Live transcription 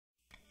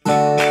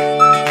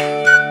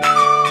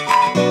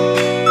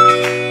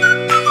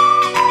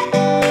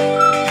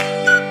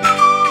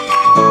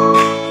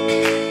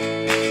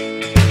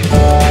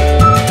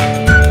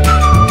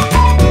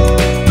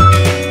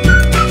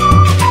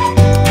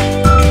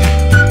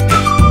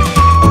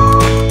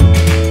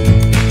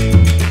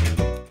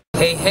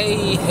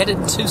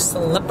headed to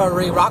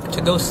Slippery Rock to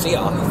go see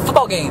a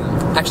football game.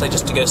 Actually,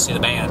 just to go see the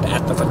band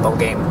at the football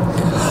game.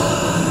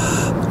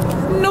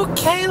 No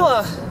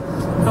Kayla!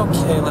 No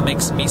Kayla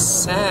makes me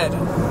sad.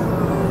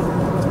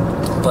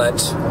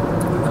 But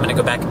I'm gonna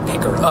go back and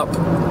pick her up.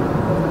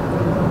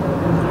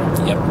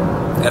 Yep,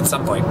 at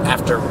some point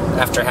after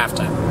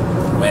halftime,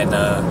 when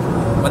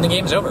the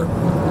game's over.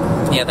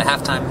 Yeah, the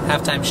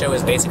halftime show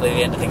is basically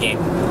the end of the game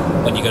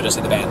when you go to see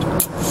the band.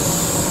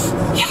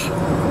 Yeah.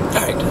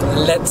 All right,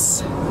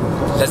 let's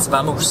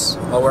vamoose.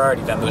 Well, we're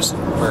already vamoosing.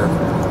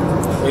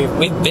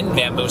 We've been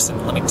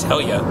vamoosing. Let me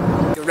tell you.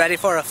 You ready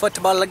for a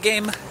football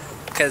game?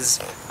 Because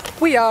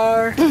we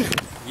are.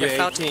 Yay,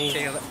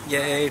 team.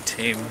 Yay,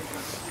 team.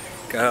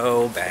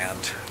 Go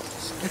band.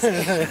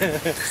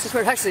 So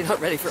we're actually not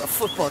ready for a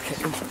football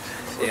game.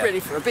 We're ready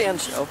for a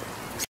band show.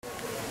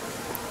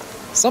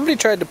 Somebody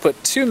tried to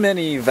put too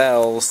many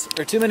vowels,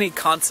 or too many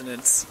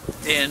consonants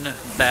in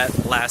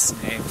that last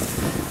name.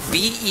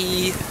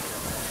 B-E-J-B-L?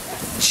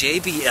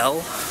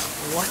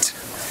 What?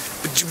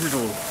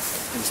 Bejbl.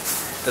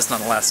 That's not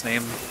a last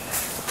name.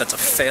 That's a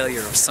failure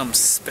of some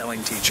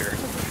spelling teacher.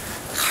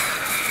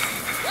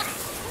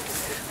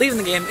 Leaving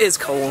the game is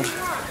cold.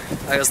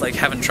 I was like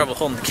having trouble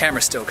holding the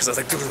camera still because I was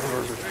like,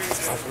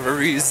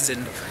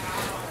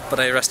 but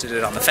I rested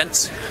it on the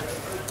fence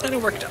and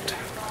it worked out.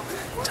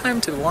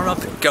 Time to warm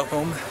up and go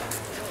home.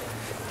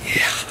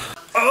 Yeah.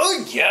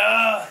 Oh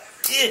yeah!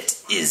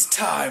 It is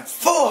time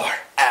for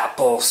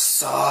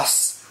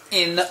applesauce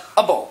in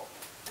a bowl.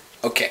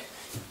 Okay,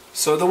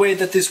 so the way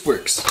that this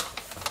works,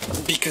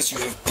 because you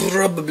have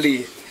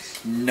probably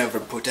never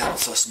put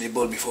applesauce in a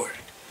bowl before.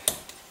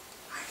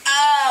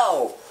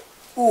 Ow!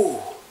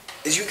 Ooh,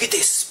 is you get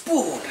a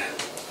spoon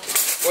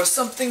or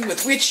something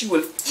with which you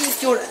will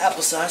eat your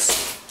applesauce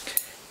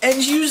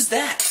and use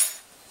that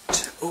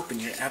to open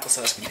your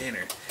applesauce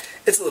container.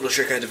 It's a little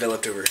trick I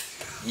developed over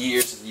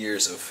years and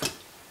years of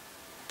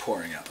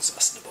pouring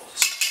applesauce into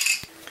bowls.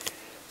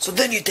 So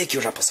then you take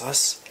your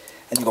applesauce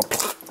and you go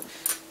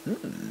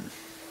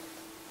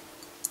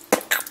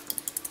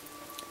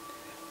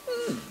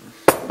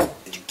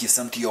and you give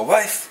some to your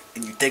wife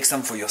and you take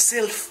some for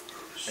yourself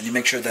and you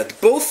make sure that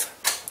both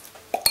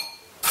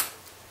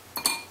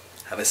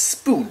have a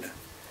spoon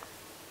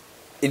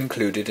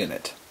included in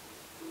it.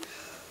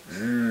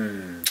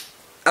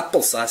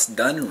 Applesauce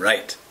done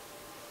right.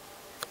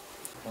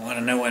 Want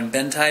to know when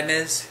bedtime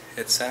is?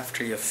 It's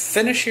after you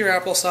finish your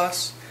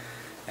applesauce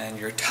and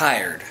you're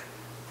tired.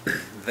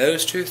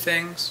 Those two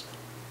things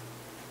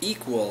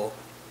equal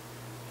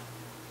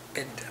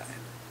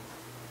bedtime.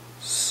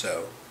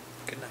 So,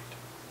 good night.